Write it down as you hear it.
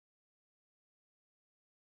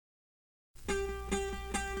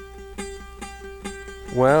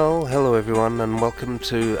Well, hello everyone, and welcome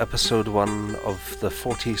to episode 1 of the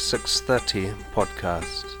 4630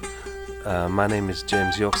 podcast. My name is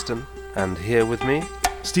James Yorston, and here with me,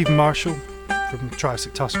 Stephen Marshall from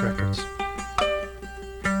Triassic Tusk Records.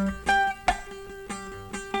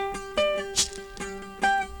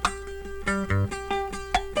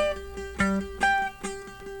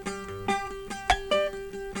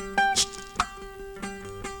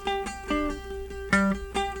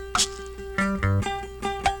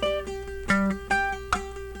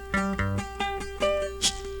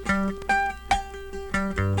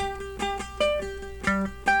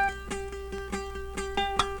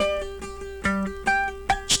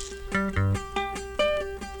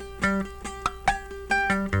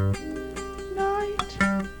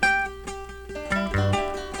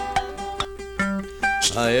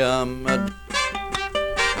 I am a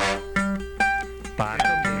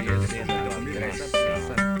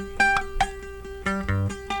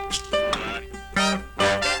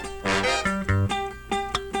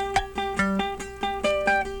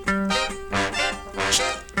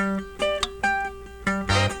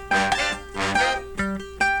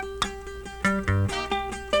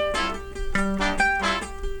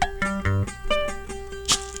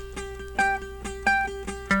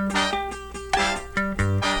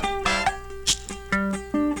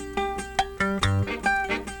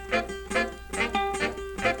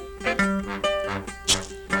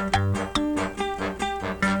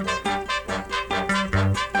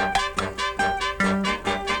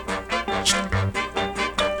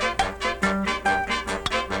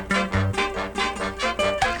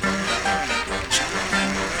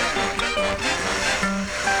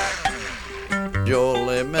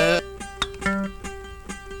jolly man.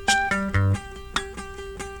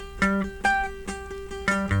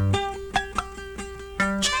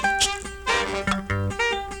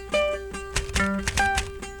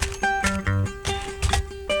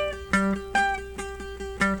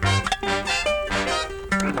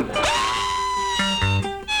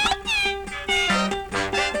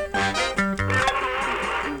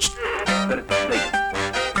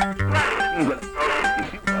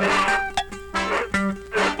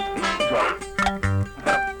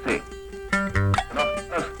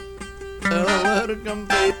 Let it come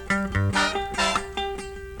be.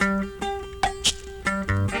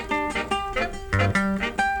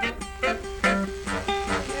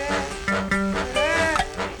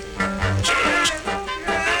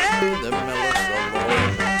 The Melissa Boy.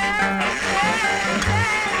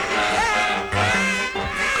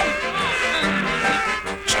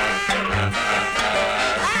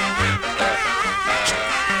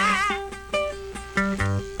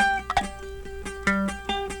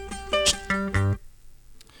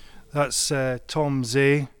 That's Tom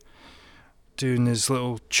Zay doing his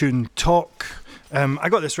little tune Talk. I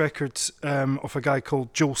got this record off a guy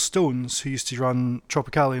called Joel Stones, who used to run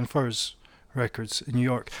Tropicalian Furs Records in New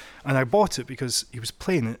York. And I bought it because he was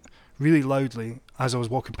playing it really loudly as I was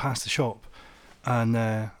walking past the shop. And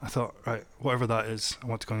I thought, right, whatever that is, I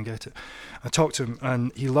want to go and get it. I talked to him,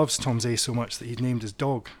 and he loves Tom Zay so much that he named his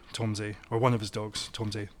dog Tom Zay, or one of his dogs,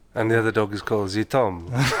 Tom Zay. and the other dog is called Z-Tom.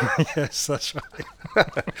 Yes, that's right.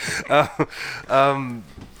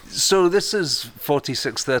 So this is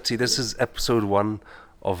 4630, this is episode 1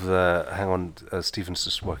 of the, hang on, Stephen's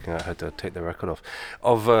just working out how to take the record off,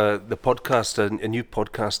 of the podcast, a new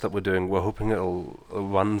podcast that we're doing. We're hoping it'll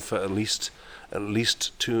run for at least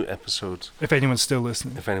 2 episodes. If anyone's still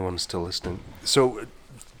listening. If anyone's still listening. So,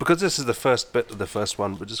 because this is the first bit of the first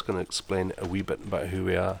one, we're just going to explain a wee bit about who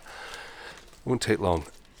we are. Won't take long.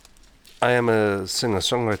 I am a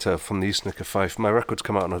singer-songwriter from the East Nicker Fife. My records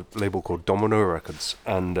come out on a label called Domino Records,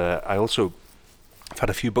 and I also have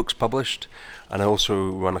had a few books published, and I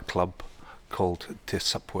also run a club called Te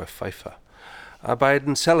Sapua Fifer. I bide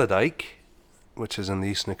in Celadike, which is in the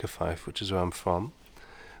East Nicker Fife, which is where I'm from.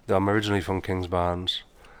 Though I'm originally from Kingsbarns,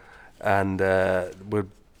 and we're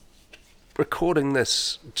recording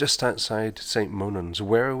this just outside St. Monans.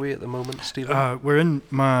 Where are we at the moment, Stephen? We're in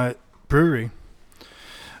my brewery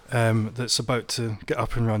that's about to get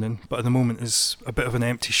up and running, but at the moment is a bit of an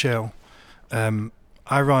empty shell.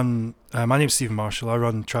 I run, my name's Stephen Marshall, I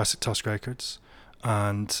run Triassic Tusk Records,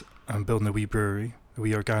 and I'm building a wee brewery, a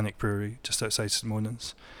wee organic brewery just outside St.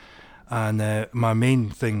 Monans. And my main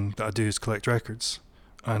thing that I do is collect records,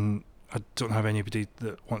 and I don't have anybody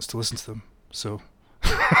that wants to listen to them, so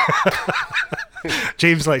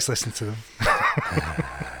James likes listening to them.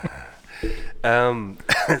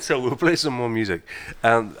 So we'll play some more music.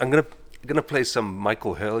 I'm gonna play some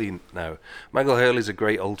Michael Hurley now. Michael Hurley's a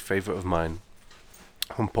great old favourite of mine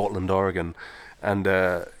from Portland, Oregon, And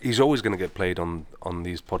he's always going to get played on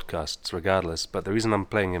these podcasts regardless. But the reason I'm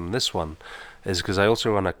playing him this one is because I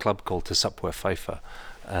also run a club called Tisupwa Fifer,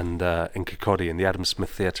 and in Kirkcaldy, in the Adam Smith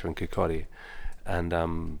Theatre in Kirkcaldy. And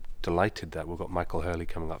I'm delighted that we've got Michael Hurley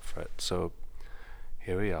coming up for it. So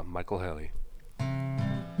here we are, Michael Hurley.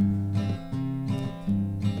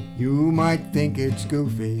 You might think it's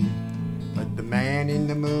goofy, but the man in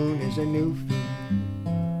the moon is a newfie.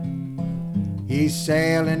 He's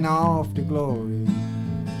sailing off to glory,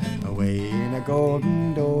 away in a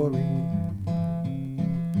golden dory.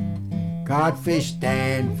 Codfish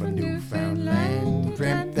Dan from Newfoundland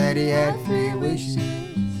dreamt that he had 3 wishes.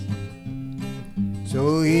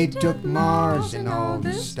 So he took Mars and all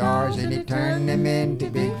the stars and he turned them into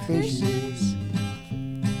big fishes.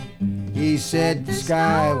 He said the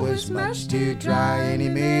sky was much too dry and he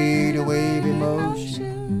made a wavy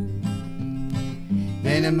motion.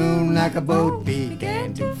 Then the moon like a boat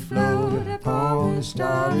began to float upon the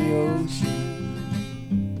starry ocean.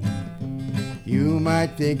 You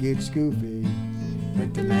might think it's goofy,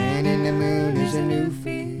 but the man in the moon is a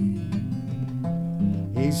newfie.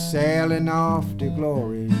 He's sailing off to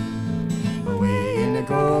glory, away in a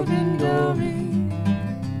golden dory.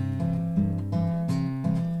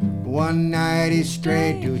 One night he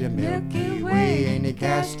strayed to the Milky Way and he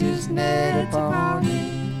cast his net upon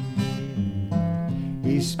it.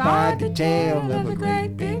 He spied the tail of a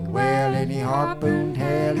great big whale and he harpooned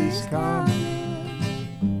Halley's Comet.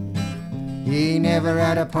 He never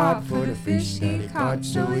had a pot for the fish that he caught,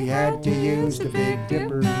 so he had to use the Big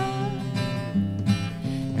Dipper.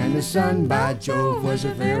 And the sun, by Jove, was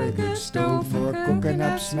a very good stove for cooking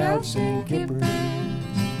up smelts and kippers.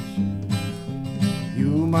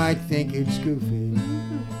 You might think it's goofy,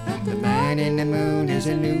 but the man in the moon is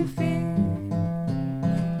a newfie.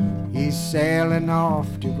 He's sailing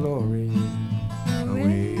off to glory,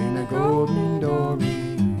 away in a golden dory.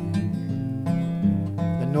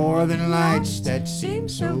 The northern lights that seem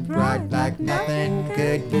so bright, like nothing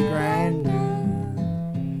could be grander.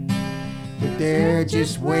 But they're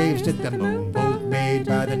just waves that the moonboat made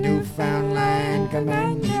by the Newfoundland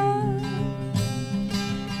commander.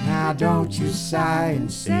 Now don't you sigh and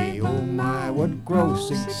say, oh my, what gross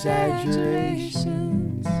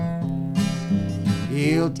exaggerations.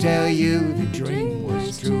 He'll tell you the dream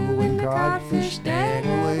was true when Codfish Dan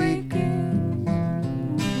awakened.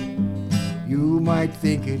 You might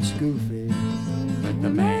think it's goofy, but the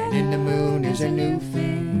man in the moon is a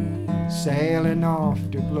newfie, sailing off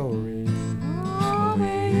to glory,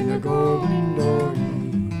 away in a golden dory.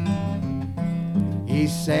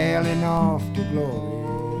 He's sailing off to glory,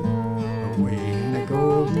 away in the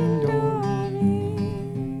golden dory.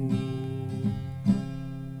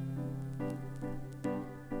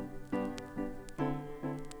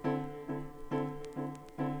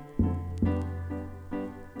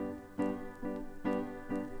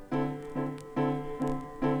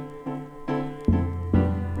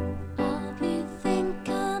 I'll be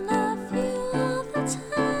thinking of you all the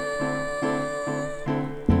time.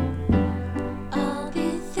 I'll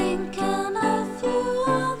be thinking of you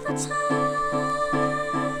all the time.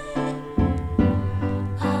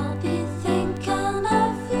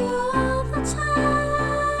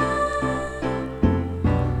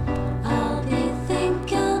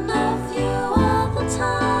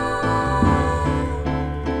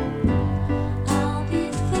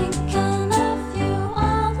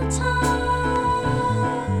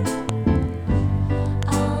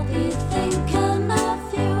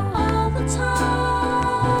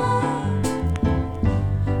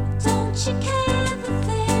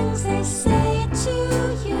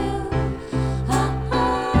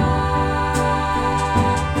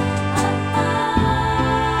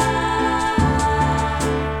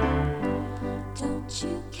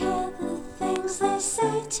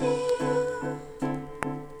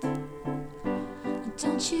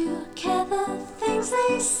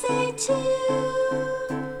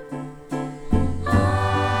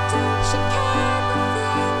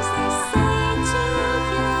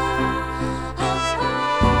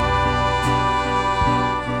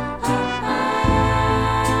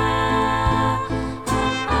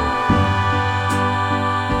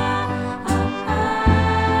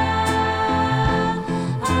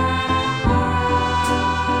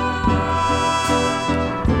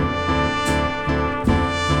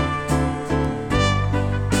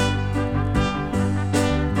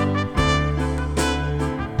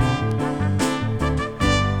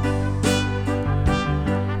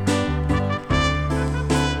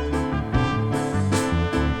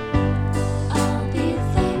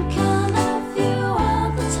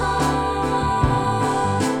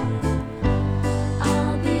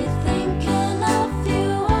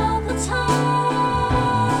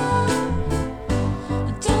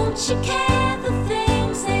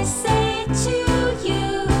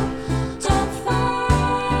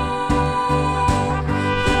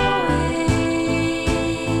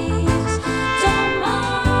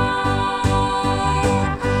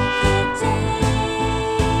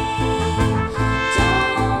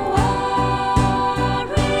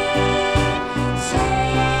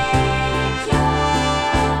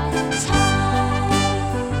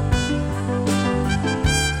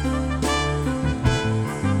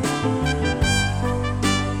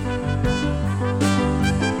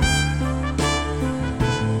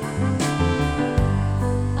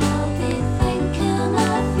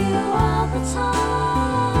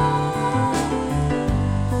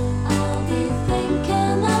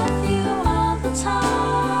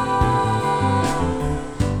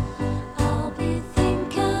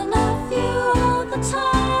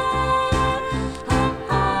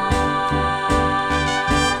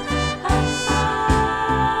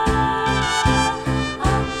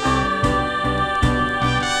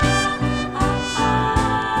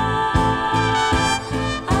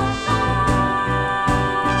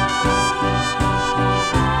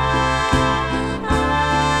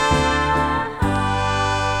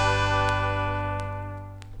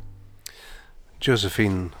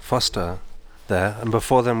 Josephine Foster there, and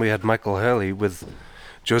before them we had Michael Hurley with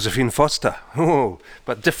Josephine Foster. Oh,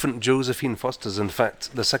 but different Josephine Fosters. In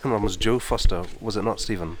fact, the second one was Joe Foster, was it not,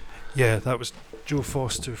 Stephen? Yeah, that was Joe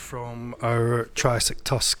Foster from our Triassic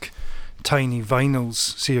Tusk Tiny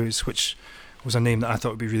Vinyls series, which was a name that I thought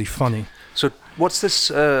would be really funny. So, what's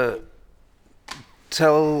this?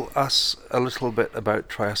 Tell us a little bit about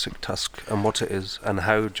Triassic Tusk and what it is, and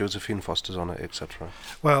how Josephine Foster's on it, etc.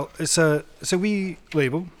 Well, it's a wee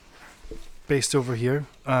label based over here,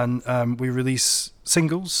 and we release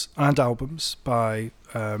singles and albums by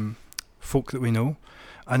folk that we know,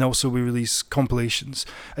 and also we release compilations.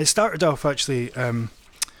 It started off actually.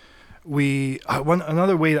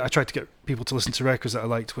 Another way that I tried to get people to listen to records that I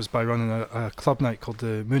liked was by running a club night called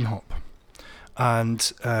the Moonhop,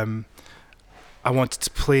 and I wanted to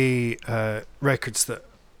play records that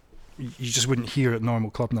you just wouldn't hear at normal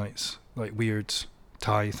club nights, like weird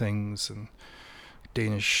Thai things and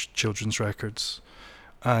Danish children's records.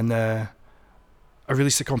 And I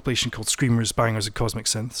released a compilation called Screamers, Bangers and Cosmic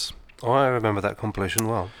Synths. Oh, I remember that compilation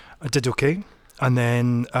well. I did okay. And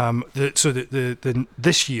then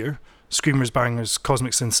this year, Screamers, Bangers,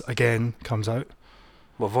 Cosmic Synths again comes out.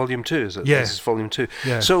 Well, volume 2, is it? Yeah. This is volume 2.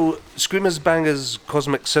 Yeah. So, Screamers, Bangers,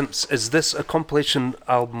 Cosmic Synths, is this a compilation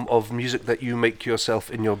album of music that you make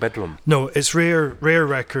yourself in your bedroom? No, it's rare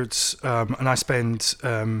records, and I spend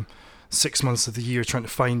 6 months of the year trying to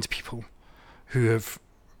find people who have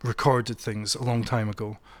recorded things a long time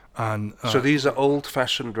ago. And so these are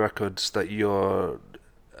old-fashioned records that you're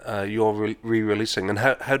re-releasing, and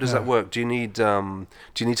how does that work? Do you need to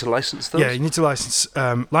license those? Yeah, you need to license.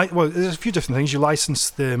 Well, there's a few different things. You license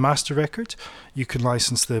the master record, you can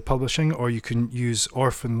license the publishing, or you can use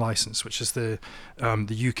orphan license, which is the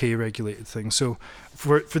UK regulated thing. So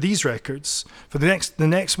for these records, for the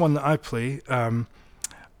next one that I play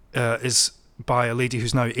is by a lady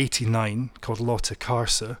who's now 89 called Lotte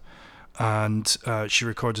Karsa. And she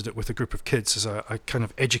recorded it with a group of kids as a kind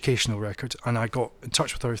of educational record, and I got in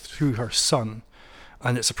touch with her through her son,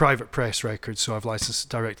 and it's a private press record, so I've licensed it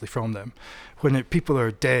directly from them. When people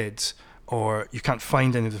are dead or you can't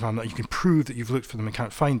find any of them, you can prove that you've looked for them and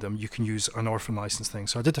can't find them, you can use an orphan license thing.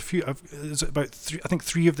 So I did a few, there's about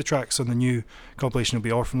three of the tracks on the new compilation will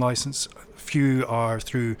be orphan license. A few are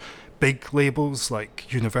through big labels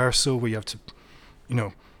like Universal, where you have to,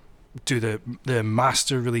 do the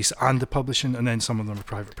master release and the publishing, and then some of them are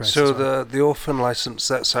private press. So the orphan license,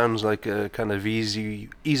 that sounds like a kind of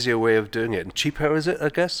easier way of doing it, and cheaper, is it? I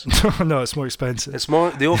guess. No, it's more expensive. It's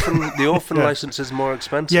more the orphan Yeah. license is more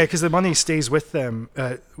expensive. Yeah, because the money stays with them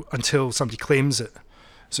until somebody claims it.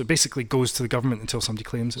 So it basically goes to the government until somebody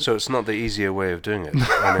claims it. So it's not the easier way of doing it,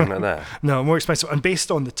 anything like that. No, more expensive, and based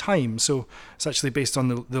on the time. So it's actually based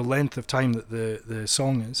on the length of time that the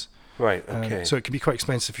song is. Right. Okay. So it can be quite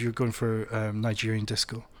expensive if you're going for Nigerian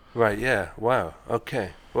disco. Right. Yeah. Wow.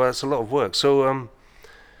 Okay. Well, that's a lot of work. So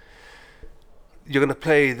you're going to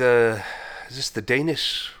play is this the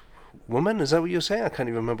Danish woman? Is that what you're saying? I can't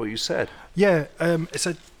even remember what you said. Yeah, it's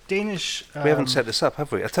a Danish. We haven't set this up,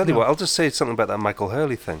 have we? I'll tell you no. what. I'll just say something about that Michael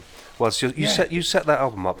Hurley thing. Whilst you set that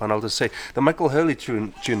album up, and I'll just say the Michael Hurley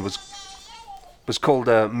tune was called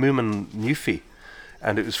Moomin Newfie.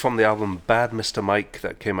 And it was from the album Bad Mr. Mike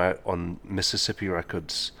that came out on Mississippi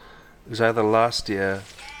Records. It was either last year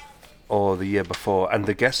or the year before, and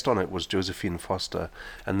the guest on it was Josephine Foster.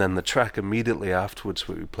 And then the track immediately afterwards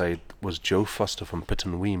what we played was Joe Foster from Pit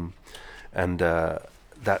and Weem. And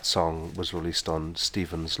that song was released on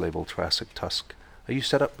Stephen's label Triassic Tusk. Are you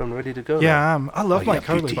set up and ready to go? Yeah, now? I am. I love Oh, Mike yeah,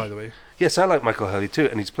 Hurley, beauty. by the way. Yes, I like Michael Hurley too,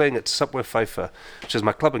 and he's playing at Subway Pfeiffer, which is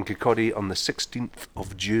my club in Kirkcaldy, on the 16th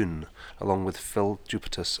of June, along with Phil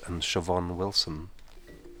Jupitus and Siobhan Wilson.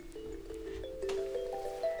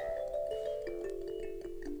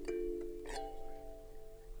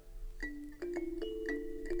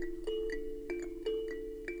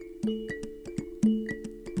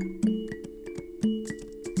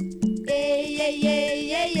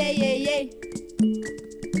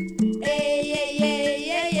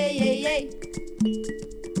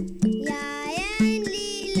 Jeg er en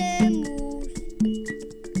lille mus,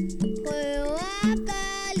 prøver at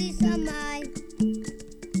gøre ligesom mig.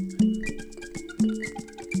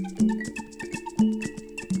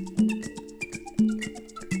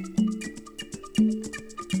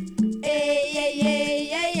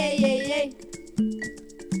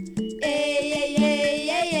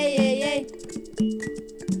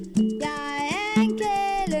 Jeg er en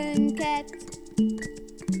kælen kat,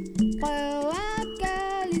 prøver at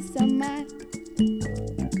gøre ligesom mig.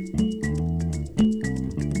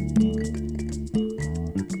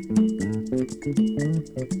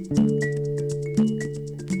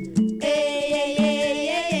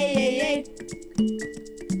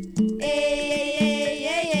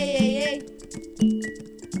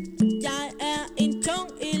 Jeg er en tung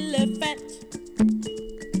elefant.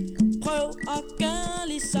 Prøv at gøre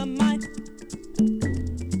ligesom mig.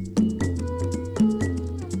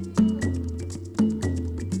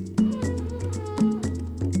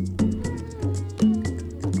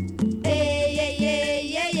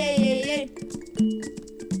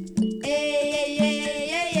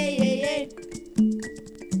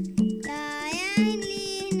 Jeg er en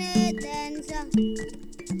linedanser.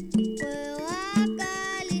 Prøv at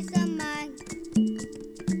gøre ligesom mig.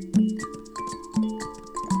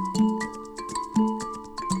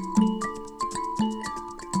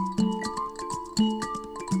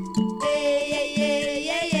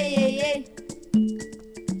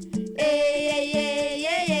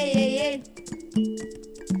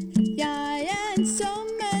 Jeg er en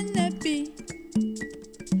summende bi.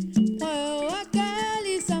 Prøv at gøre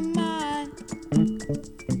ligesom mig.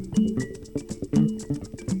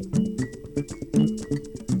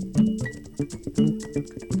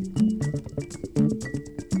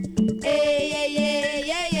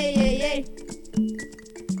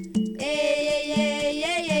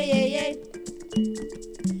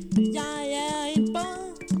 Jeg er en båd,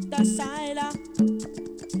 der sejler.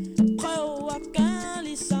 Prøv at gøre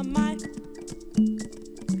ligesom mig.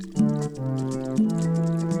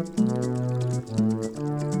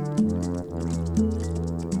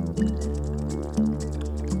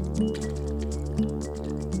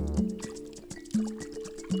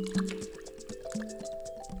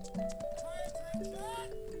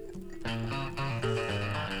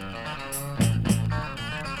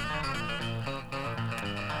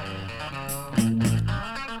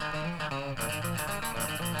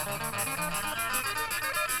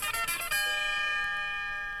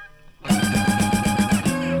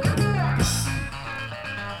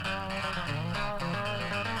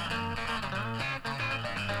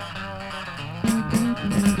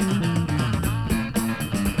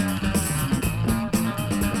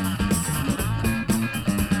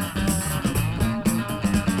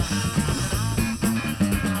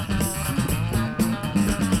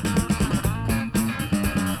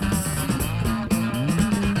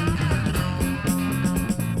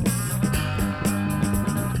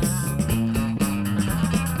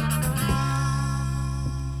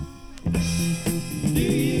 Do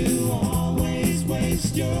you always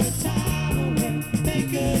waste your time away?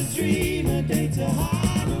 Think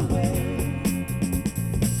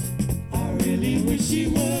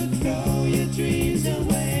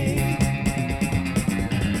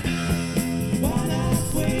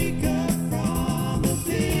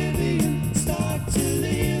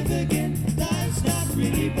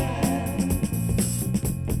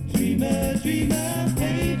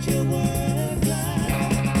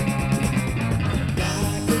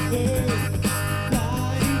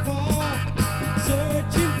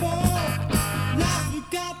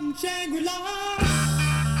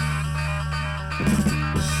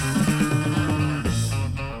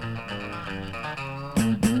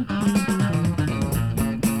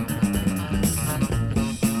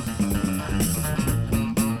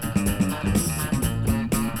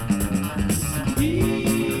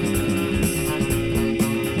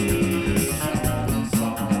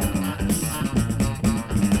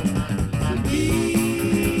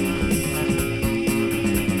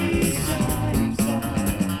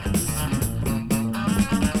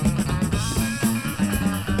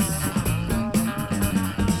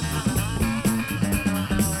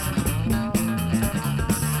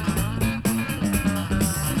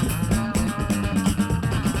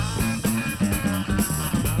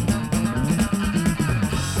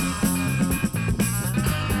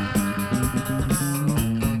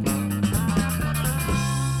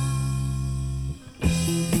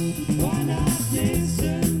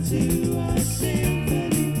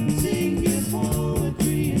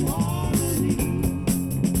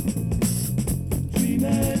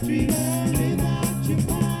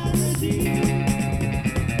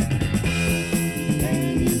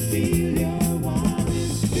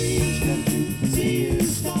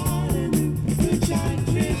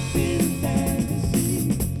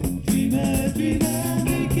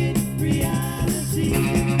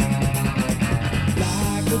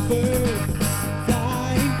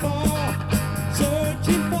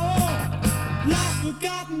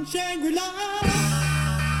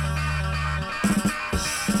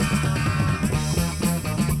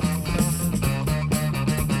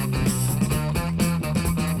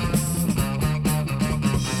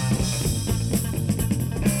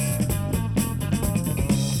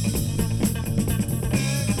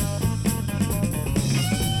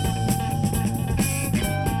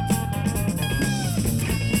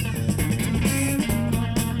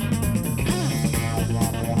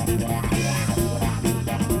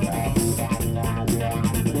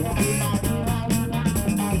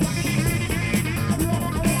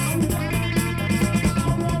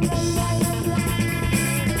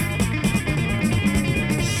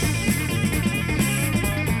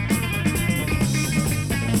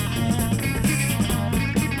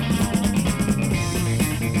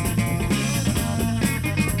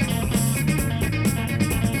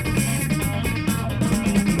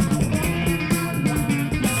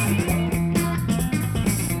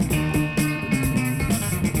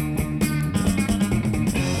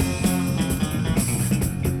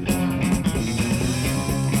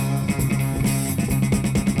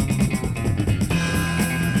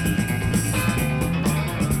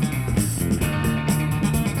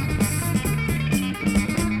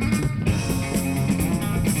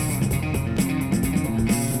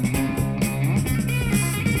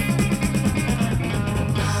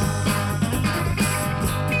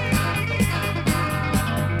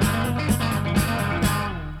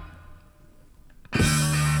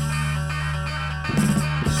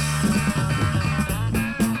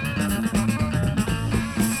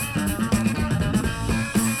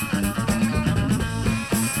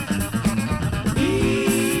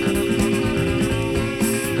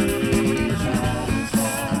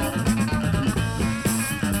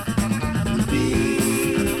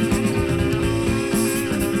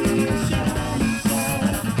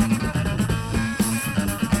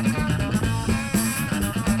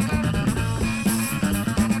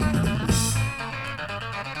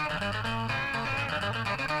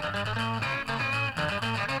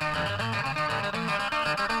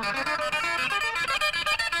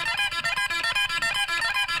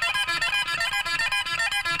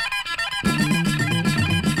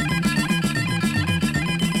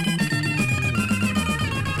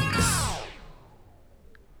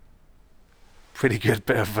pretty good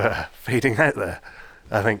bit of fading out there,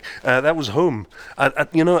 I think. That was Home. I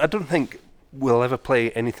don't think we'll ever play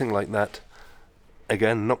anything like that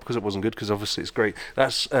again, not because it wasn't good, because obviously it's great.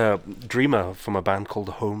 That's Dreamer from a band called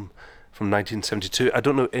Home from 1972. I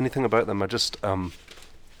don't know anything about them.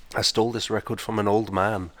 I stole this record from an old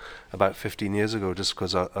man about 15 years ago just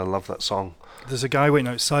because I love that song. There's a guy waiting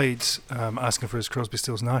outside asking for his Crosby,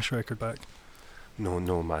 Stills Nash record back. No,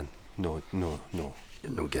 man. No.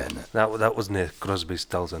 You're no getting it. That wasn't it. Crosby,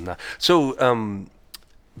 Stills and Nash. So,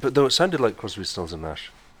 but though it sounded like Crosby, Stills and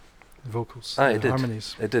Nash. The vocals, Ah, the it did.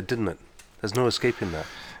 harmonies. It did, didn't it? There's no escaping that.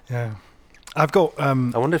 Yeah. I've got... I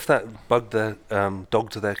wonder if that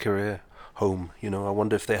dogged their career home. I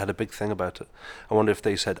wonder if they had a big thing about it. I wonder if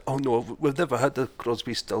they said, "Oh no, we've never had the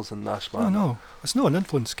Crosby, Stills and Nash man." no. It's not an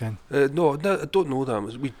influence, Ken. No, I don't know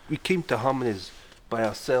that. We came to harmonies by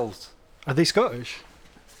ourselves. Are they Scottish?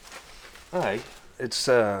 Aye. It's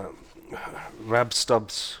Rab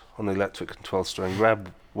Stubbs on the electric and 12-string,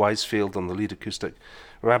 Rab Wisefield on the lead acoustic,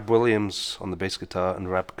 Rab Williams on the bass guitar, and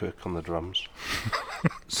Rab Cook on the drums.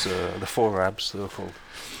 So the 4 Rabs, they were called.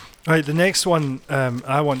 Right, the next one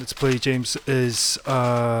I wanted to play, James, is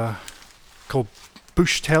called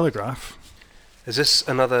Bush Telegraph. Is this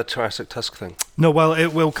another Jurassic Tusk thing? No, well,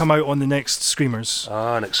 it will come out on the next Screamers.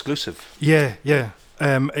 Ah, an exclusive. Yeah.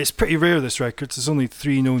 It's pretty rare, this record. There's only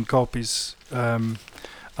 3 known copies.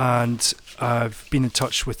 And I've been in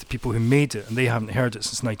touch with the people who made it, and they haven't heard it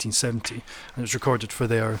since 1970. And it was recorded for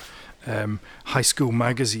their high school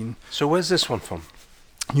magazine. So where's this one from?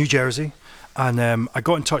 New Jersey. And I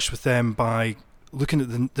got in touch with them by looking at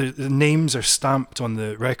the names are stamped on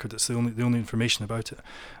the record. That's the only information about it.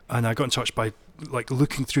 And I got in touch by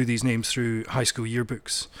looking through these names through high school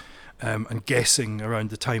yearbooks and guessing around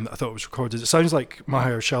the time that I thought it was recorded. It sounds like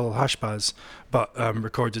Maher Shalal Hashbaz, but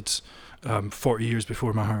recorded 40 years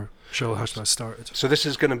before Maher Shalal Hashbaz started. So this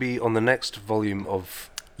is going to be on the next volume of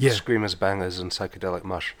Screamers, Bangers and Psychedelic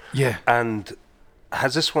Mush. Yeah. And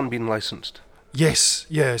has this one been licensed? Yes,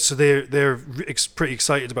 yeah. So they're pretty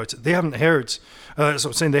excited about it. They haven't heard. That's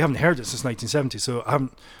what I'm saying. They haven't heard it since 1970. So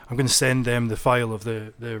I'm going to send them the file of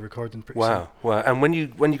the recording pretty soon. Wow. And when you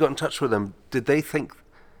got in touch with them, did they think?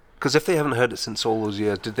 Because if they haven't heard it since all those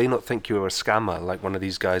years, did they not think you were a scammer, like one of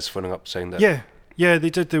these guys phoning up saying that? Yeah, they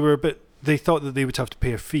did. They were a bit. They thought that they would have to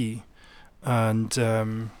pay a fee, and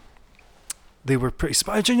they were pretty.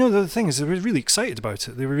 The thing is, they were really excited about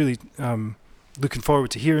it. They were really. Looking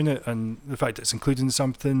forward to hearing it, and the fact that it's included in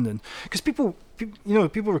something, and because people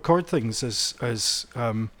record things as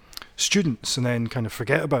students and then kind of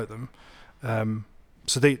forget about them,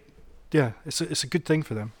 so it's a good thing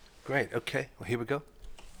for them. Great. Okay. Well, here we go.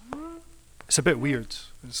 It's a bit weird.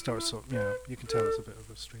 It starts off, you can tell it's a bit of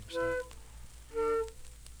a strange thing.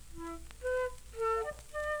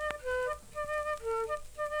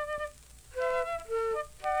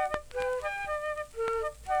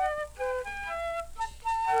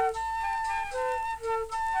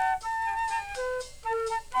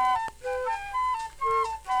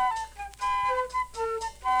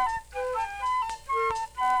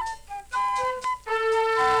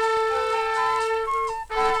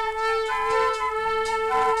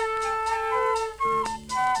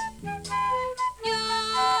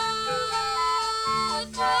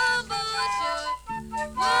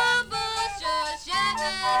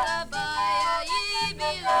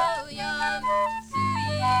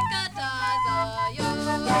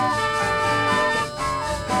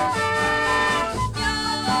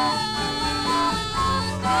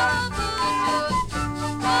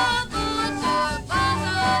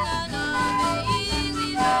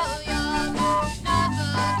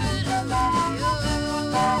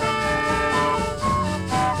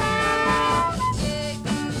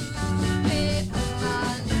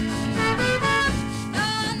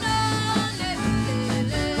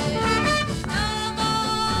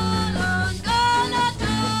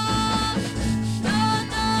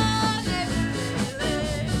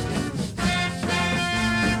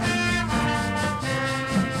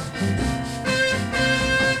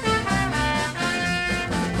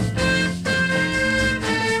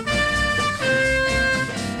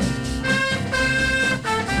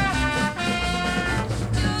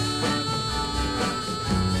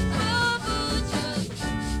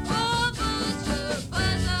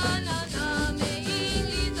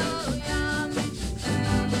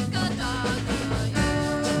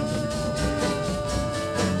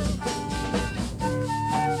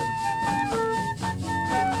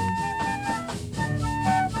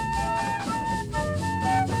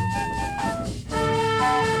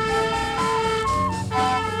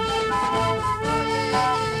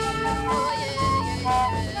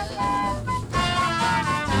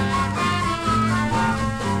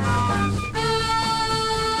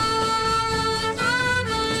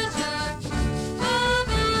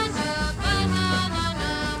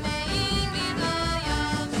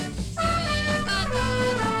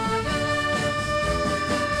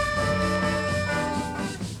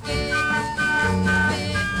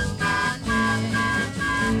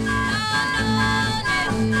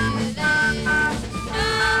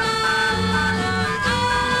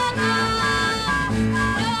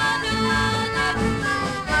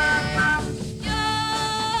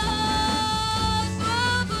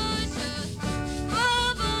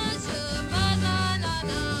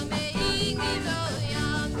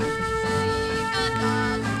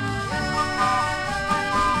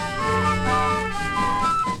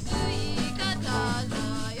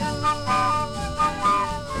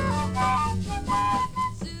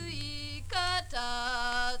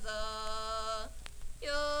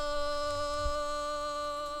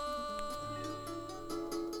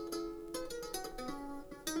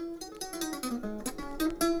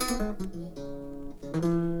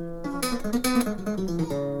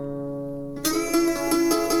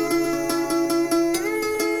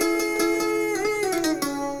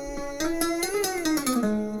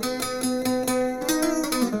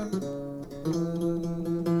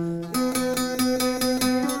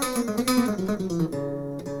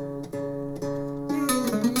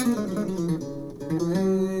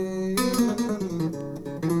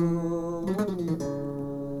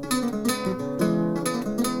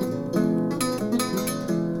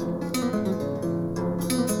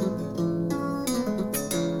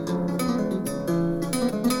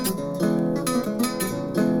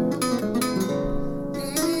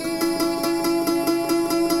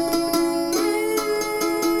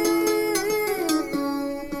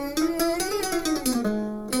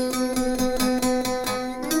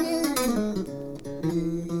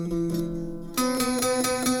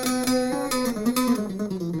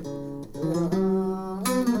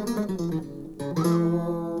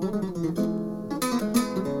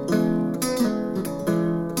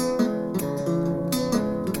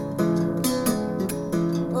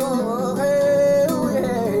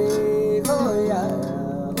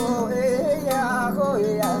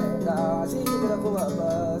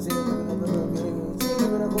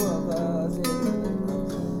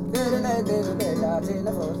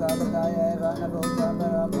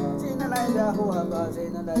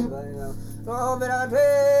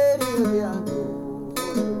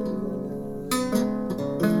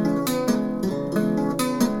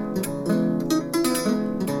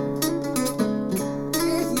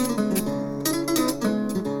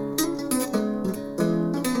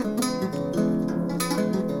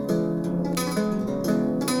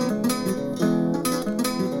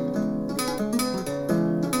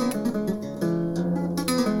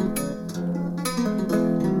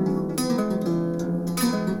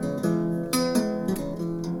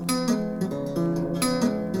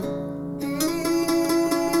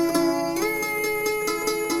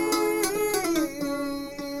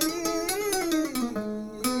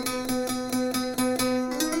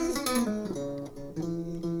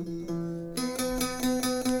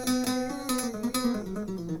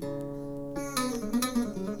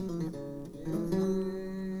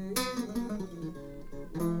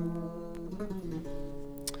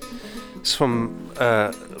 It's from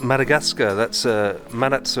Madagascar. That's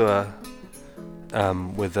Manatsua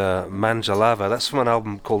with Manjalava. That's from an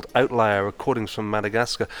album called Outlier, Recordings from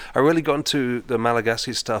Madagascar. I really got into the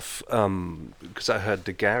Malagasy stuff because I heard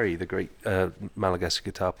De Gary, the great Malagasy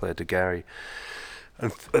guitar player De Gary.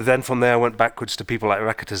 And then from there I went backwards to people like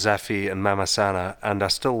Rakata Zafi and Mama Sana, and I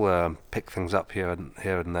still pick things up here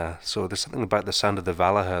and there. So there's something about the sound of the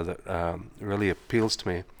Valahar that really appeals to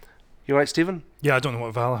me. You alright, Stephen? Yeah, I don't know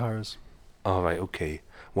what Valahar is. All right, okay.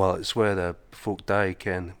 Well, it's where the folk die,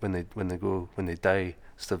 Ken. When they die,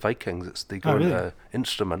 it's the Vikings. They go into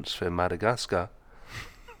instruments for Madagascar.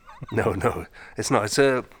 No, it's not.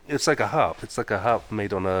 It's like a harp. It's like a harp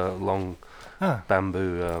made on a long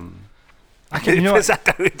bamboo. Is that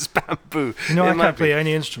how it's bamboo? I can't play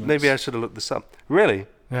any instruments. Maybe I should have looked this up. Really?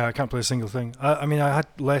 Yeah, I can't play a single thing. I mean, I had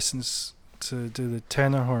lessons to do the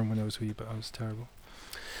tenor horn when I was wee, but I was terrible.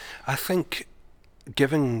 I think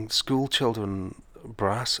giving school children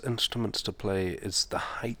brass instruments to play is the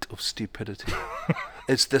height of stupidity.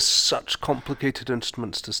 There's such complicated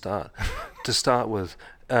instruments to start with.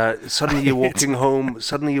 Suddenly you're walking home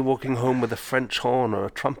with a French horn or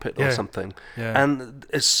a trumpet or something, and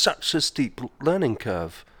it's such a steep learning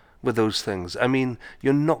curve with those things. I mean,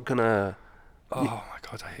 you're not gonna. Oh my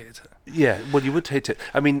God, I hated it. Yeah, well, you would hate it.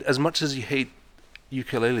 I mean, as much as you hate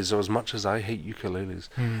ukuleles, or as much as I hate ukuleles,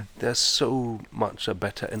 they're so much a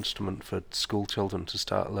better instrument for school children to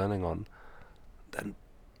start learning on than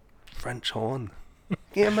French horn.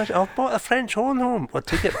 Yeah, imagine, I've bought a French horn home. I'll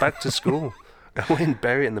take it back to school. I went and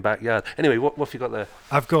bury it in the backyard. Anyway, what have you got there?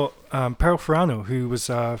 I've got Pearl Ferrano, who was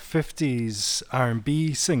a 50s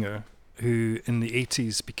R&B singer who in the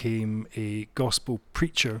 80s became a gospel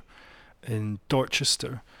preacher in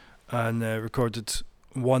Dorchester and recorded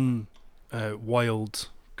one wild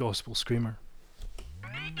gospel screamer.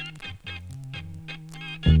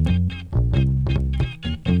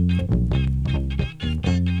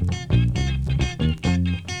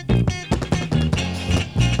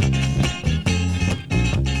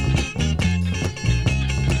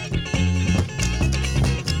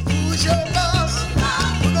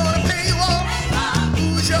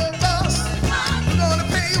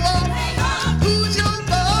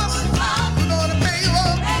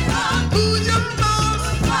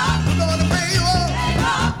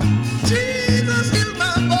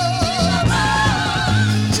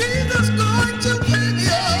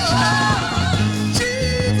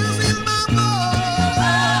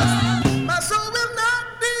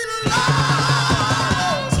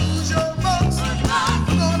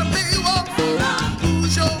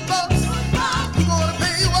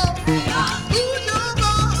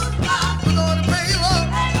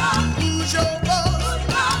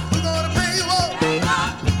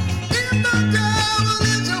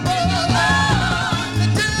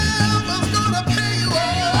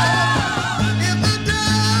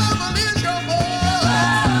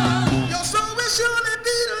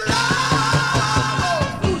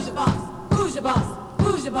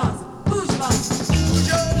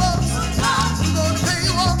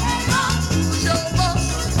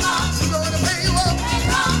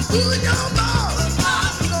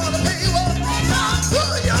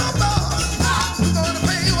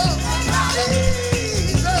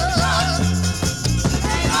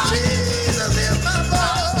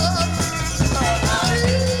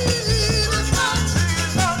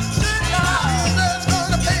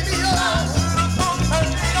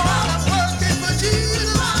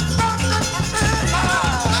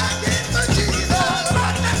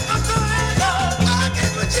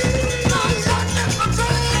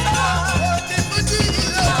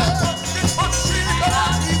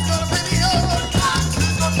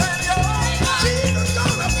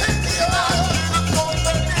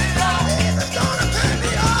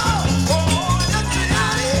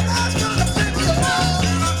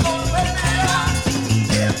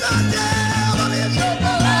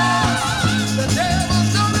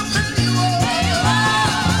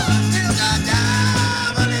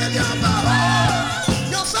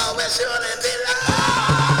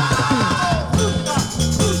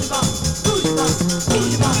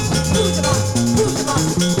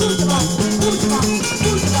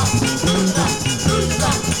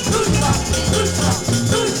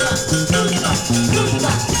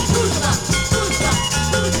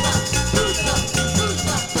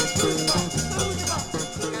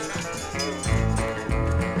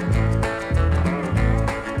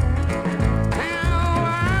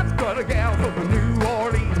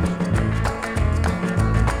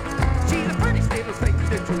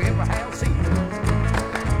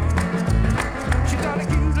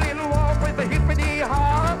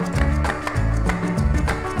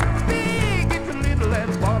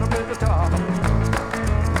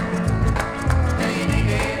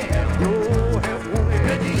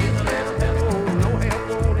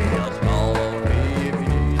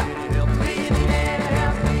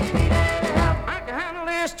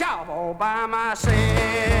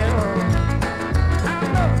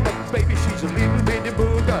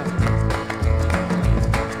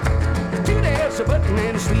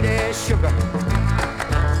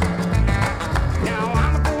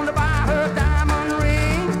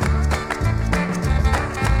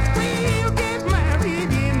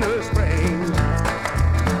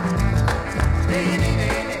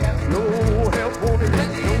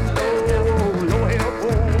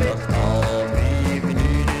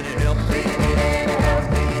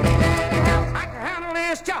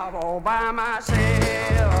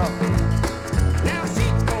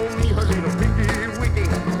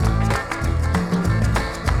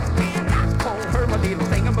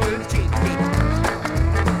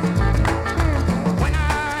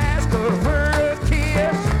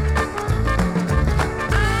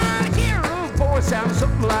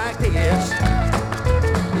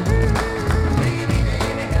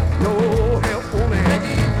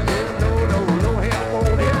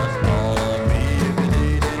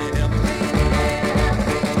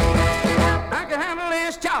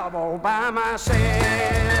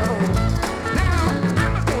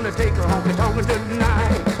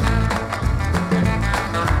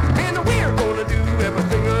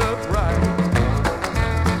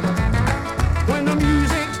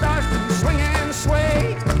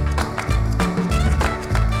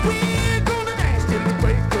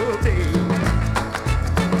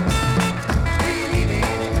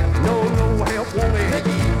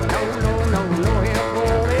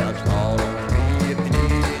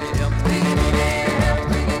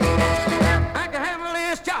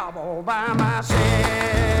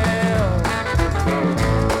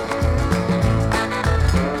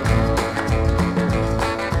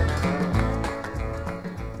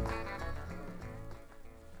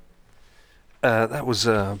 That was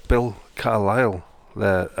Bill Carlisle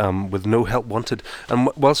there with No Help Wanted. And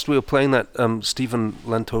whilst we were playing that, Stephen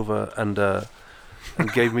leant over and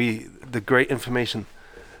gave me the great information.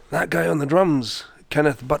 That guy on the drums,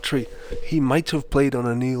 Kenneth Buttrey, he might have played on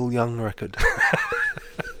a Neil Young record.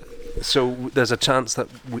 So there's a chance that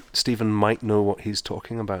Stephen might know what he's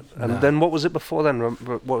talking about. And then what was it before then?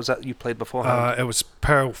 What was that you played beforehand? It was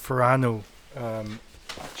Pearl Ferrano.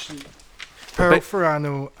 Actually, Pearl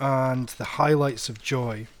Ferrano and The Highlights of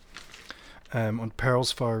Joy on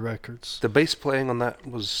Pearl's Fire Records. The bass playing on that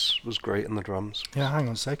was great, and the drums. Yeah, hang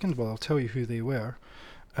on a second. Well, I'll tell you who they were.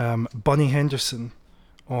 Bunny Henderson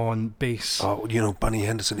on bass. Oh, you know, Bunny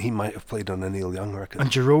Henderson, he might have played on a Neil Young record.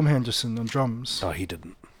 And Jerome Henderson on drums. Oh, he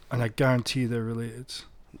didn't. And I guarantee they're related,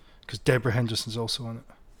 because Deborah Henderson's also on it.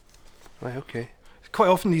 Right, okay. Quite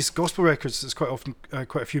often these gospel records, there's quite often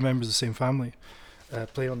quite a few members of the same family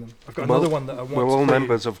play on them. I've got another one that I want to play. We're all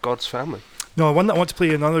members of God's family. No, one that I want to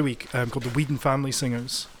play another week called the Whedon Family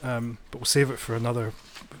Singers, but we'll save it for another,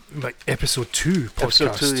 like episode 2 podcast.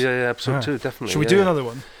 Episode 2, yeah, episode 2, definitely. Should we do another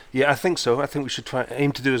one? Yeah, I think so. I think we should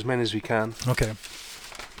aim to do as many as we can. Okay.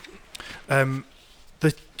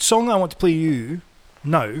 The song I want to play you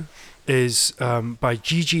now is by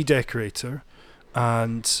Gigi Decorator,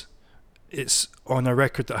 and it's on a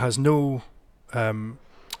record that has no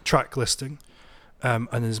track listing,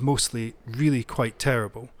 and is mostly really quite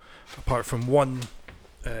terrible, apart from one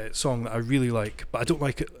song that I really like, but I don't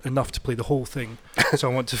like it enough to play the whole thing,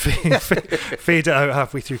 so I want to fade it out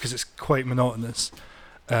halfway through because it's quite monotonous,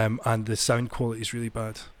 and the sound quality is really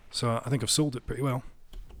bad. So I think I've sold it pretty well.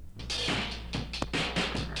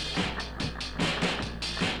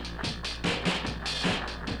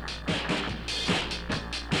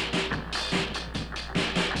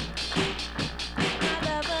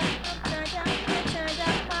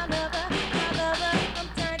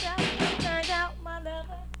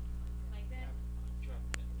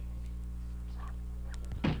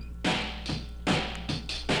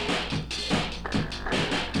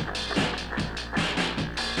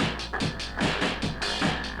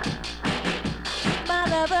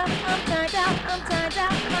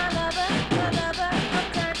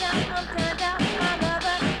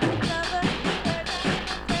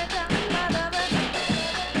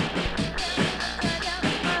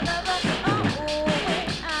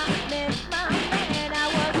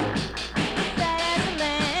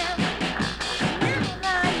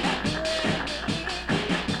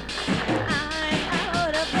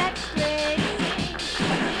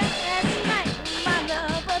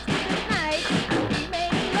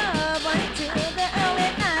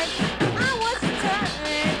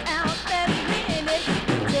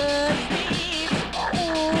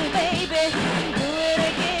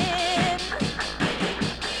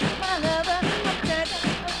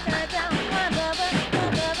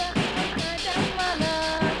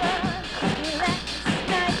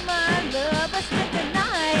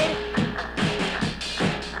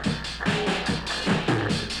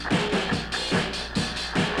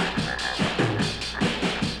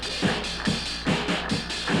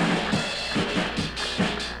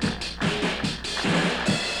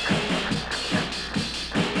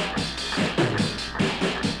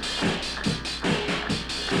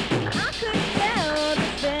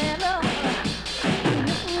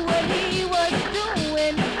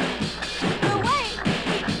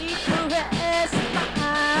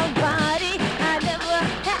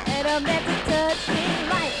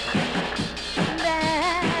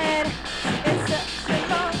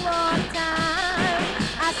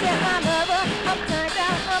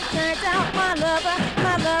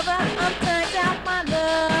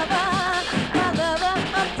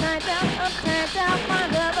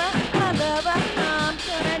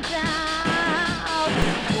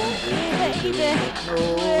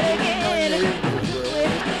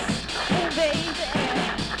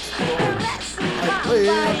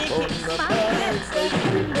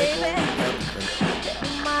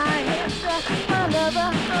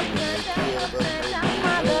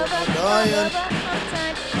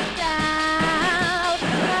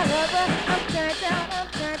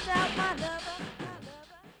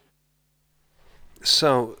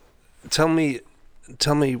 So, tell me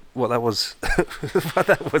what that was. What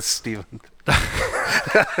that was, Stephen.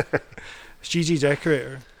 It's Gigi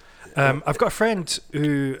Decorator. I've got a friend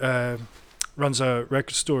who runs a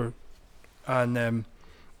record store, and I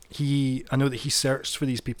know that he searched for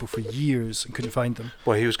these people for years and couldn't find them.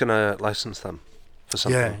 Well, he was going to license them for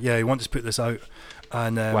something. Yeah, he wanted to put this out,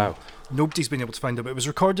 and wow, nobody's been able to find it. But it was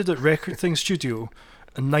recorded at Record Thing Studio,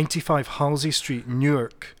 in 95 Halsey Street,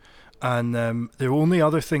 Newark. And the only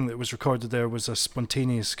other thing that was recorded there was a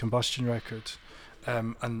Spontaneous Combustion record,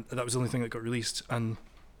 and that was the only thing that got released, and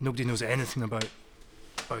nobody knows anything about it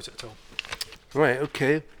at all. Right,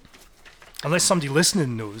 okay. Unless somebody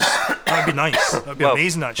listening knows. That would be nice. That would be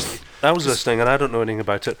amazing, actually. I was listening, and I don't know anything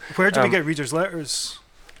about it. Where do we get readers' letters?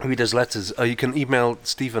 Readers' letters. You can email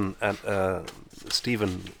Stephen at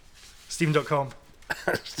Stephen. Stephen.com.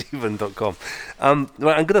 Stephen.com.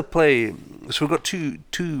 Right, I'm going to play. So we've got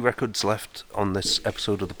two records left on this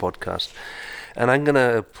episode of the podcast, and I'm going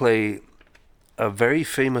to play a very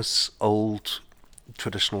famous old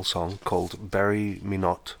traditional song called "Bury Me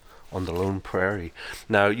Not on the Lone Prairie."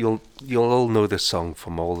 Now you'll all know this song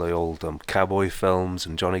from all the old cowboy films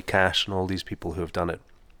and Johnny Cash and all these people who have done it,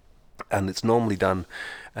 and it's normally done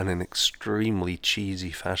in an extremely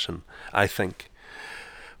cheesy fashion, I think.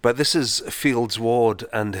 But this is Fields Ward,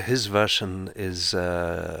 and his version is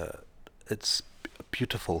it's a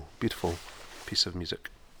beautiful, beautiful piece of music.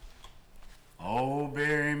 Oh,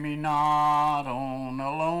 bury me not on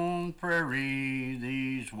a lone prairie,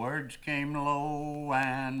 these words came low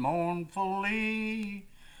and mournfully.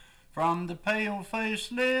 from the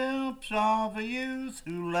pale-faced lips of a youth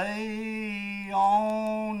who lay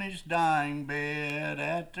on his dying bed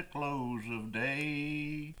at the close of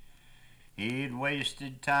day. He'd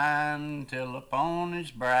wasted time till upon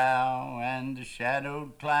his brow and the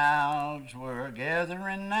shadowed clouds were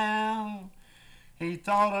gathering now. He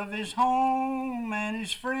thought of his home and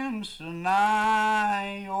his friends so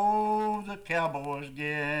nigh. Oh, the cowboys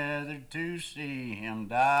gathered to see him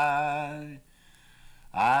die.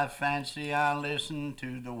 I fancy I listened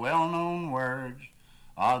to the well-known words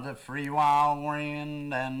of the free wild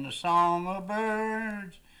wind and the song of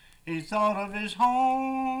birds. He thought of his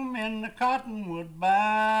home in the cottonwood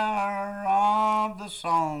bower, of the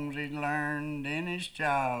songs he'd learned in his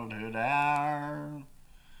childhood hour.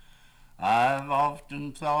 I've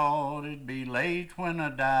often thought it'd be late when I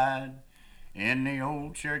died in the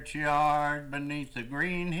old churchyard beneath the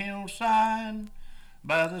green hillside.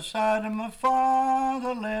 By the side of my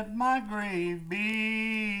father let my grave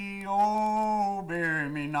be. Oh, bury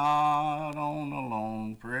me not on a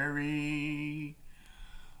lone prairie.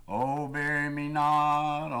 Oh, bury me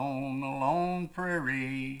not on a lone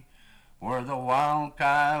prairie, where the wild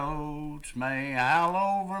coyotes may howl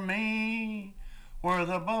over me, where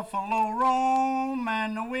the buffalo roam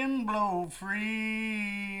and the wind blow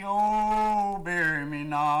free. Oh, bury me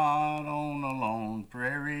not on a lone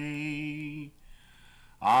prairie.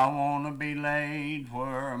 I want to be laid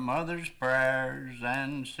where mother's prayers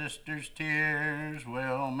and sister's tears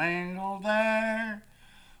will mingle there,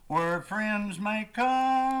 where friends may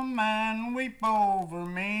come and weep over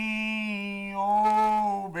me.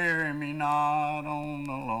 Oh, bury me not on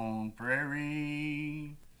a lone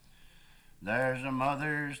prairie. There's a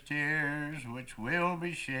mother's tears which will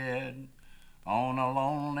be shed on a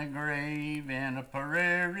lonely grave in a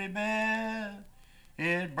prairie bed.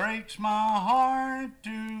 It breaks my heart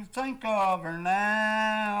to think of her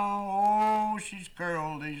now. Oh, she's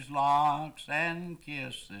curled these locks and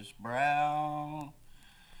kissed this brow.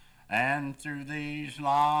 And through these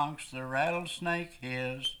locks the rattlesnake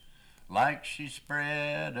hissed, like she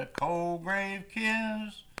spread a cold grave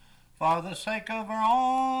kiss, for the sake of her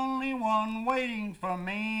only one waiting for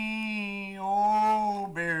me. Oh,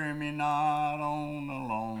 bury me not on a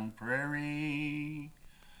lone prairie,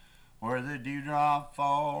 where the dewdrop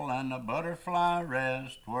fall and the butterfly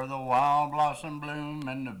rest, where the wild blossom bloom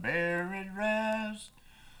and the berry rest,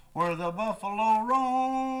 where the buffalo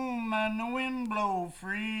roam and the wind blow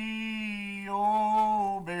free.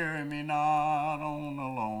 Oh, bury me not on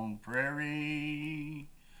a lone prairie.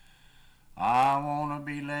 I want to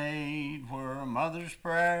be laid where mother's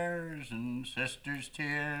prayers and sister's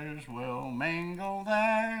tears will mingle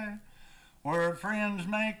there, where friends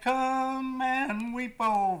may come and weep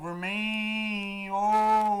over me.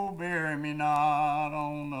 Oh, bury me not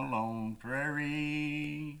on a lone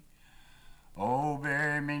prairie. Oh,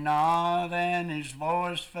 bury me not, and his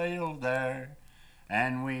voice failed there,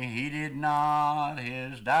 and we heeded not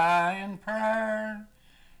his dying prayer,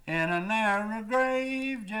 in a narrow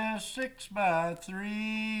grave just 6 by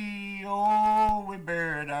 3. Oh, we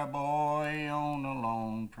buried our boy on a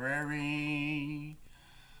lone prairie,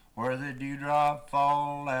 where the dewdrop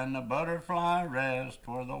fall and the butterfly rest,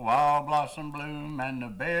 where the wild blossom bloom and the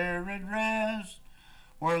berry rest,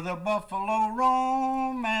 where the buffalo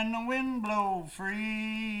roam and the wind blow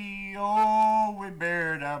free. Oh, we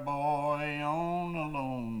buried our boy on a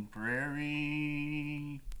lone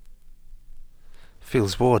prairie.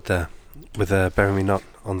 Fields Ward there with Bury Me Not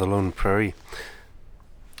on the Lone Prairie.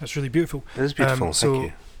 That's really beautiful. It is beautiful, so thank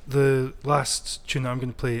you. The last tune that I'm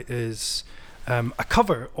going to play is a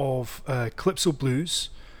cover of Calypso Blues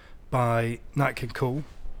by Nat King Cole,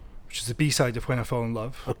 which is the B-side of When I Fall in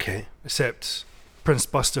Love. Okay. Except Prince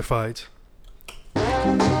Busterfied.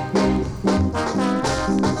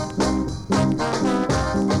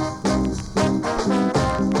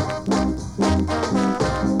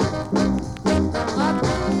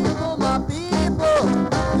 My people,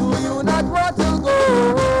 do you not want to go?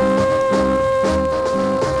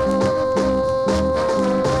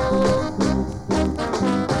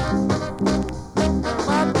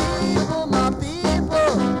 My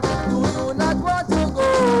people, do you not want to go?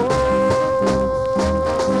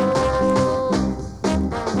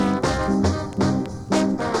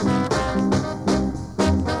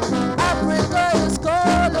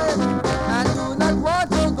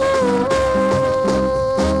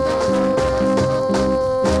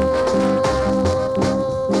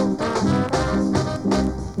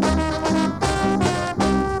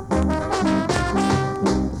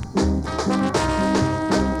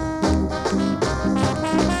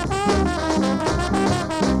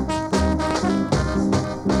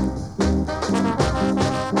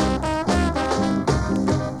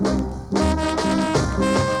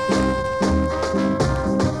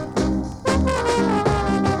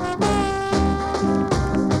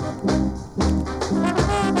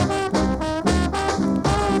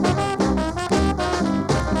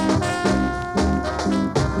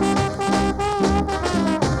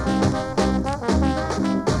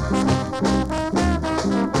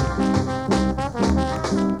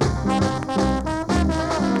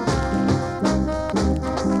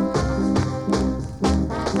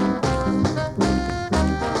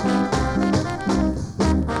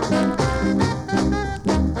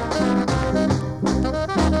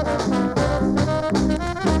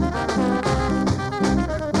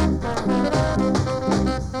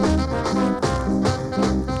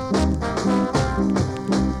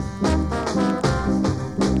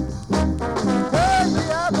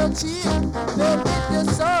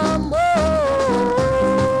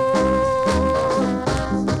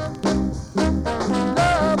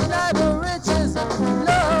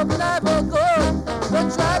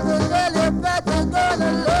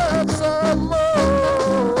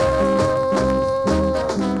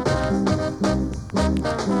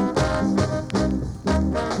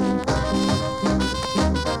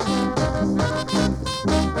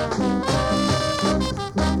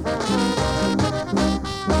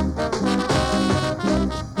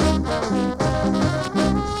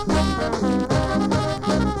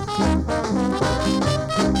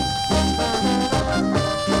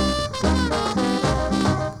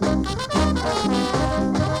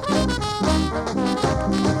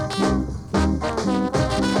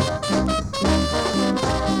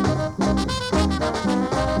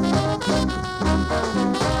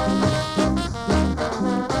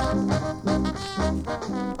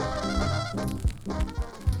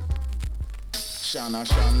 Shana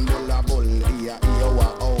shan bulla bull, iya iya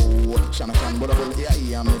oh. Shana shan bulla bull, iya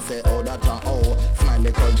iya me say oh that oh.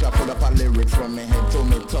 Smiley culture put up a lyrics from me head to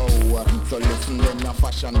me toe. So listen them your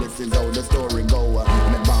fashion, this is how the story go.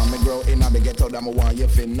 Me born me grow in a the ghetto that me want you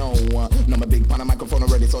fi know. Now my big pan a microphone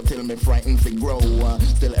already, so till me frightened fi grow.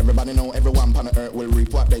 Still everybody know everyone pan the earth will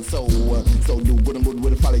reap what they sow. So do good and good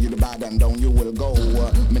will follow you, the bad and down you will go.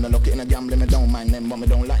 Me no lucky in a gambling, me don't mind them, but me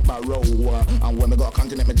don't like borrow. And when me go a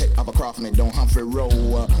continent, me take up a craft, me don't have to row.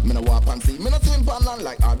 Me no walk and see, me no swim pan land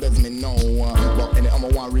like others me know. But any time I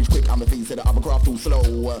want reach quick, I'm a fee say the craft too slow.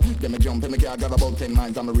 Then me jump in me car, drive about 10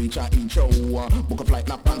 miles, and me reach at each show. Book a flight,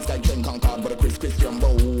 nap and sky train Concord, but a Chris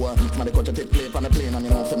Jumbo. Somebody cut a tip plate on the plane, and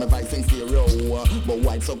you know, for me vice in stereo. But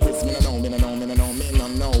white so crisp, me no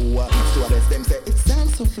know. Stewardess them say it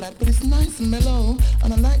sounds so flat, but it's nice and mellow.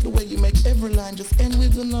 And I like the way you make every line just end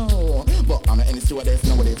with a no. But I'm not any stewardess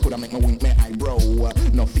nowadays, could I make me wink my eyebrow?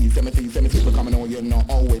 No fees, semi people coming on, you know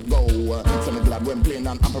how it go. So me glad when playing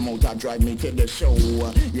and promoter drive me to the show.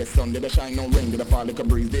 Yes, sun did a shine, no rain, did a fall like a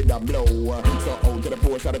breeze, did a blow. So out to the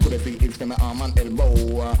porch, I could see it's for my arm and elbow.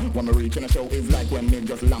 When me reaching a show, it's like when me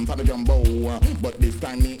just lamp for the jumbo. But this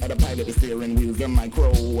time me at the pilot, the steering wheels, and my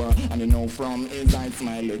crow. And you know from his eye,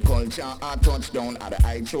 Smiley culture, a touchdown at the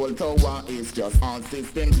Eiffel Tower. It's just all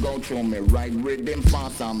systems go through me right rhythm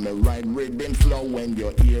fast and me right rhythm slow. When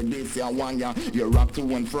you hear this, ya want ya, you rock to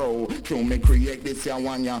and fro. Through me create this, ya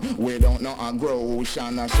want ya, we don't know I grow.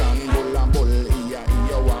 Shana shan bulla bull, iya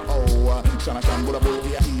iya wa oh. Shana shan bulla bull,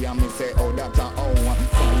 iya iya me say oh that oh.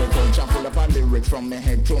 Smiley culture full of a lyrics from me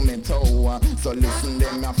head to me toe. So listen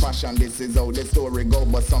them my fashion, this is how the story go.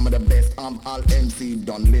 But some of the best of all MC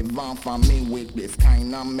don't live off of me with this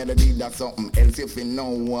kind of melody. That's something else if you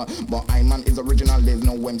know. But I man is original, there's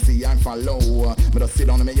no MC I follow. But I sit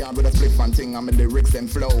on my yard with a split and ting on my lyrics and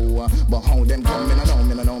flow. But how them come, me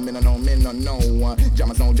no know.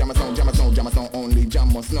 Jammers know, only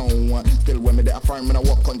jam must know. Still when me there firm, me no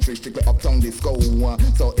walk country, strictly uptown disco.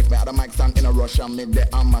 So if me had a mic stand in a Russia, me there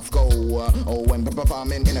I must go. Oh, when me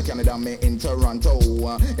performing in a Canada, me in Toronto.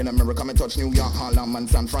 In America, me touch New York, Harlem and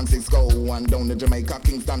San Francisco. And down to Jamaica,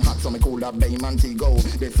 Kingston, hot, so me cool up Bay Montego.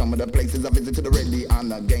 There's some of the places I visit to the ready,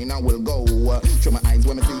 and again I will go. Through my eyes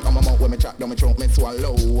when me see, on my mouth when me chat, down my throat, me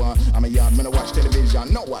swallow. I'm a yard, me no watch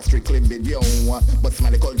television, no watch strictly video. But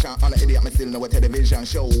Smiley culture, on the idiot, me still know a television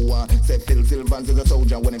show. Say Phil Silvans is a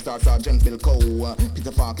soldier when he starts Sergeant Bill Coe.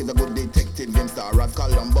 Peter Falk is a good detective, him star as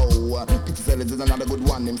Columbo. Peter Sellers is another good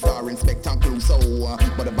one, him star Inspector Clouseau.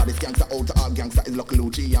 But the body's gangster out to all gangster is Lucky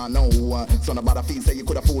Luciano. So nobody feel say you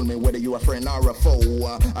could have fooled me, whether you a friend or a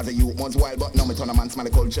foe. As a youth once wild, but now me turn a man,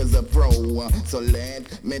 Smiley culture's a pro. So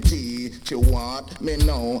let me teach you what me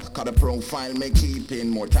know. Cause the profile me keeping,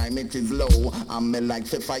 more time it is low. I'm me like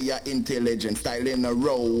to fire intelligent style in a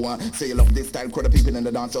row. Say you love this style, crowd of people in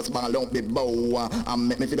the dance just ball out the bow. I'm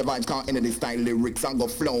make me feel the vibes can't end this style, lyrics and go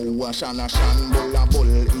flow. Shana shan bulla bull,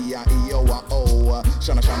 iya iya wa oh.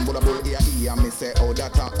 Shana shan bulla bull, iya iya me say oh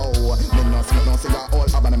that oh. Me no smoke no cigar, all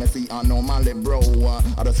urban me see and no Mali bro.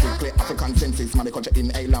 I just strictly African senses, man the culture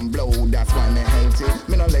inhale and blow. That's why me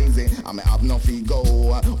healthy, me no lazy, and me have no fee go.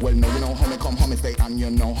 Well no you know how me come, how me stay, and you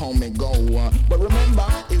know how me go. But remember,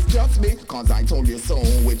 it's just me, cause I told you so.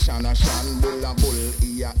 With Shana shan bulla bull,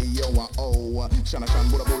 iya iya wa oh. Shana shan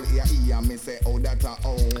bulla bull, iya iya me say oh that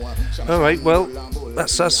oh. Alright, well,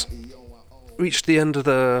 that's us. Reached the end of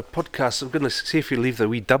the podcast. I'm going to see if you leave the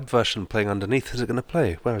wee dub version playing underneath. Is it going to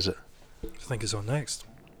play? Where is it? I think it's on next.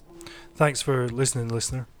 Thanks for listening,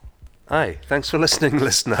 listener. Aye, thanks for listening,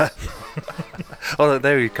 listener. Oh,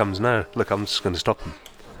 there he comes now. Look, I'm just going to stop him.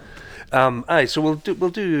 Aye, so we'll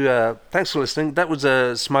do. Thanks for listening. That was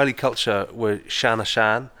a Smiley Culture with Shana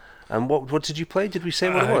Shan. And what did you play? Did we say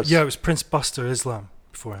what it was? Yeah, it was Prince Buster Islam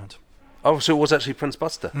beforehand. Oh, so it was actually Prince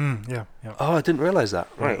Buster. Yeah. Oh, I didn't realise that.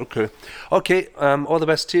 Right, okay. Okay, all the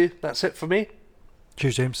best to you. That's it for me.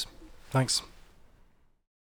 Cheers, James. Thanks.